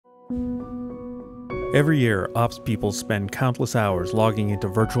Every year, ops people spend countless hours logging into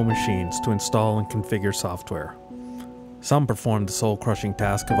virtual machines to install and configure software. Some perform the soul-crushing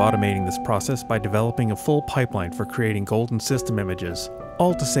task of automating this process by developing a full pipeline for creating golden system images,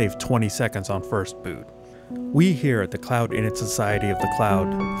 all to save 20 seconds on first boot. We here at the Cloud-Init Society of the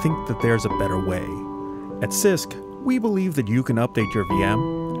Cloud think that there's a better way. At CISC, we believe that you can update your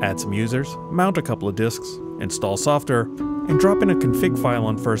VM, add some users, mount a couple of disks, install software, and drop in a config file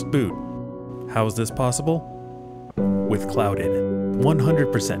on first boot. How is this possible? With Cloud-Init.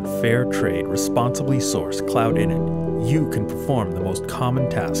 100% fair trade, responsibly sourced Cloud-Init. You can perform the most common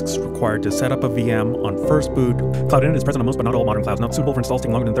tasks required to set up a VM on first boot. Cloud-Init is present on most but not all modern clouds, not suitable for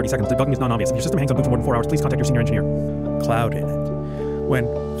installing longer than 30 seconds. Debugging is non-obvious. If your system hangs on boot for more than 4 hours, please contact your senior engineer. Cloud-Init. When,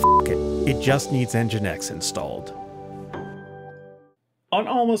 it just needs Nginx installed. On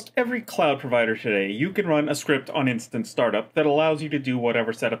almost every cloud provider today, you can run a script on instance startup that allows you to do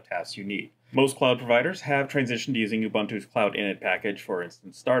whatever setup tasks you need. Most cloud providers have transitioned to using Ubuntu's Cloud-Init package for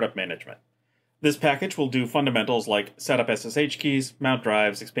instance startup management. This package will do fundamentals like set up SSH keys, mount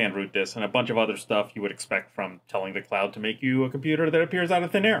drives, expand root disks, and a bunch of other stuff you would expect from telling the cloud to make you a computer that appears out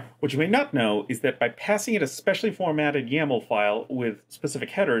of thin air. What you may not know is that by passing it a specially formatted YAML file with specific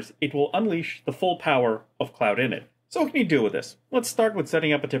headers, it will unleash the full power of Cloud-Init. So what can you do with this? Let's start with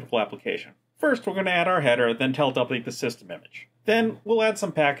setting up a typical application. First, we're going to add our header, then tell it to update the system image. Then, we'll add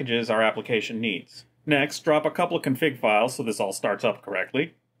some packages our application needs. Next, drop a couple of config files so this all starts up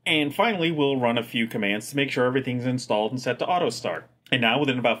correctly. And finally, we'll run a few commands to make sure everything's installed and set to auto start. And now,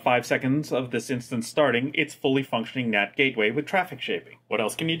 within about 5 seconds of this instance starting, it's fully functioning NAT gateway with traffic shaping. What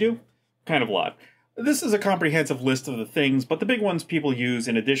else can you do? Kind of a lot. This is a comprehensive list of the things, but the big ones people use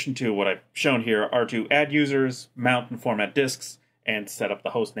in addition to what I've shown here are to add users, mount and format disks, and set up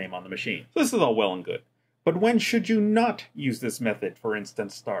the host name on the machine. So this is all well and good. But when should you not use this method for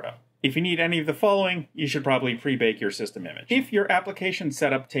instance startup? If you need any of the following, you should probably pre-bake your system image. If your application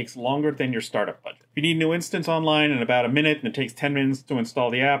setup takes longer than your startup budget. If you need a new instance online in about a minute and it takes 10 minutes to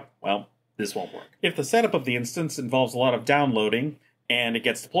install the app, well, this won't work. If the setup of the instance involves a lot of downloading and it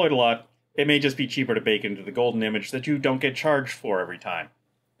gets deployed a lot, it may just be cheaper to bake into the golden image that you don't get charged for every time.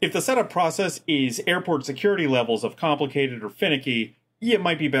 If the setup process is airport security levels of complicated or finicky, you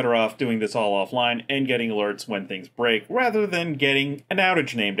might be better off doing this all offline and getting alerts when things break, rather than getting an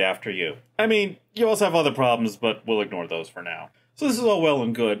outage named after you. I mean, you also have other problems, but we'll ignore those for now. So this is all well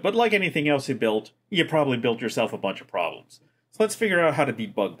and good, but like anything else you probably built yourself a bunch of problems. So let's figure out how to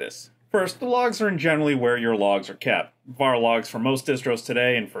debug this. First, the logs are generally where your logs are kept. var logs for most distros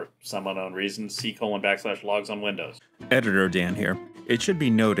today, and for some unknown reason, /logs on Windows. Editor Dan here. It should be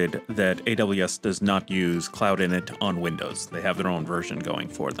noted that AWS does not use Cloud-Init on Windows. They have their own version going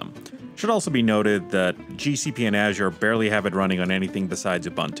for them. It should also be noted that GCP and Azure barely have it running on anything besides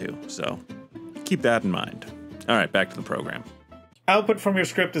Ubuntu, so keep that in mind. Alright, back to the program. Output from your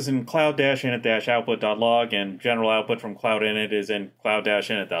script is in cloud-init-output.log, and general output from Cloud-Init is in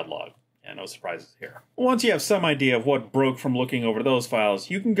cloud-init.log. Yeah, no surprises here. Once you have some idea of what broke from looking over those files,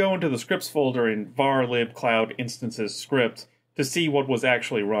 you can go into the scripts folder in var lib cloud instances script to see what was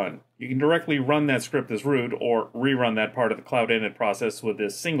actually run. You can directly run that script as root, or rerun that part of the Cloud-Init process with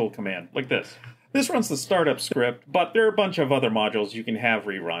this single command, like this. This runs the startup script, but there are a bunch of other modules you can have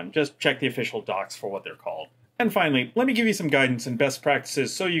rerun. Just check the official docs for what they're called. And finally, let me give you some guidance and best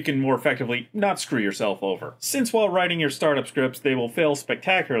practices so you can more effectively not screw yourself over. Since while writing your startup scripts they will fail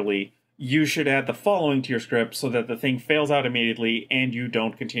spectacularly, you should add the following to your script so that the thing fails out immediately and you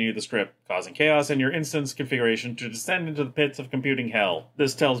don't continue the script, causing chaos in your instance configuration to descend into the pits of computing hell.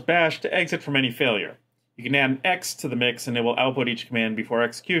 This tells bash to exit from any failure. You can add an X to the mix and it will output each command before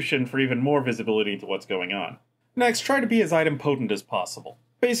execution for even more visibility into what's going on. Next, try to be as idempotent as possible.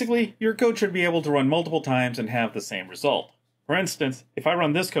 Basically, your code should be able to run multiple times and have the same result. For instance, if I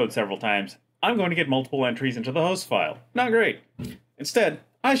run this code several times, I'm going to get multiple entries into the host file. Not great. Instead,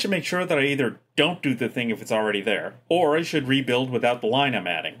 I should make sure that I either don't do the thing if it's already there, or I should rebuild without the line I'm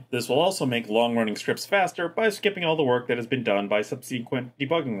adding. This will also make long-running scripts faster by skipping all the work that has been done by subsequent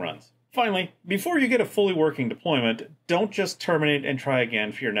debugging runs. Finally, before you get a fully working deployment, don't just terminate and try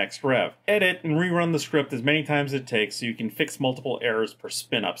again for your next rev. Edit and rerun the script as many times as it takes so you can fix multiple errors per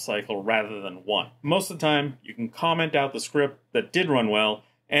spin-up cycle rather than one. Most of the time, you can comment out the script that did run well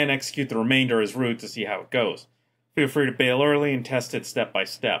and execute the remainder as root to see how it goes. Feel free to bail early and test it step by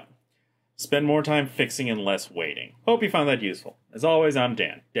step. Spend more time fixing and less waiting. Hope you found that useful. As always, I'm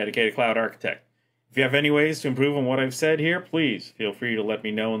Dan, Dedicated Cloud Architect. If you have any ways to improve on what I've said here, please feel free to let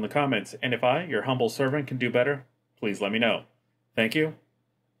me know in the comments. And if I, your humble servant, can do better, please let me know. Thank you,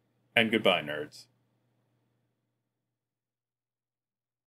 and goodbye, nerds.